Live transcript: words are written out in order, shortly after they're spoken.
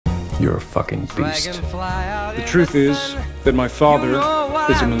You're a fucking beast. The truth is that my father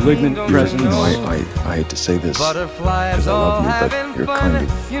is a malignant presence. You know, I hate to say this because I love you, but you're kind of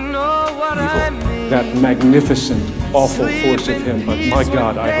evil. That magnificent, awful force of him, but my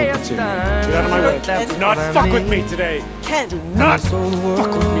God, I hope it's in me. Get out of my way. Do not fuck with me today. Do not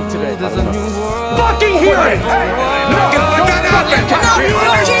fuck with me today. Fucking hear it!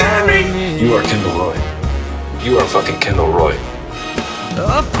 You are Kendall Roy. You are fucking Kendall Roy.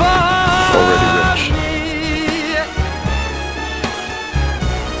 Already rich.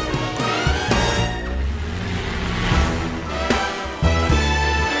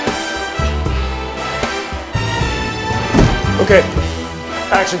 Okay,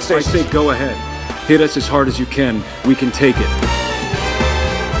 action stage. I say go ahead. Hit us as hard as you can. We can take it.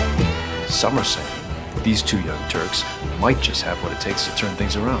 Some are saying these two young Turks might just have what it takes to turn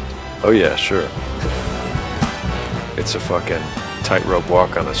things around. Oh yeah, sure. It's a fucking tightrope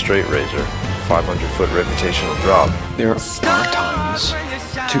walk on a straight razor, 500-foot reputational drop. There are times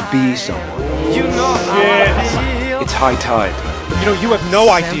to be someone. Yes. It's high tide. You know, you have no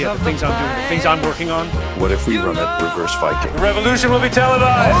idea the things I'm doing, the things I'm working on. What if we run it reverse Viking? The revolution will be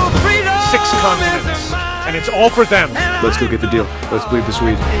televised. 6 continents, and it's all for them. Let's go get the deal. Let's bleed the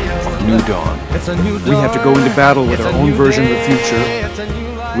Swede. New dawn. We have to go into battle with our own version of the future,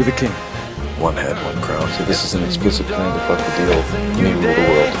 with a king. One head, one crown. So this is an explicit plan to fuck the deal. Me rule the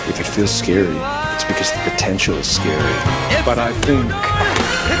world. If it feels scary, it's because the potential is scary. But I think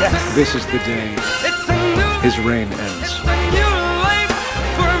this is the day his reign ends.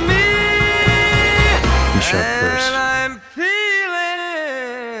 You shot first.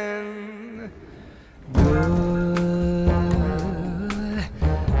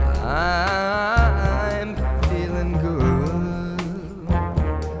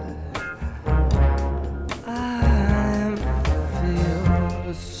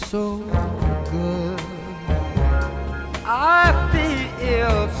 So good. I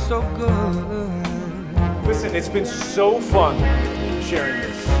feel so good. Listen, it's been so fun sharing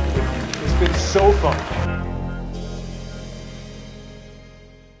this. It's been so fun.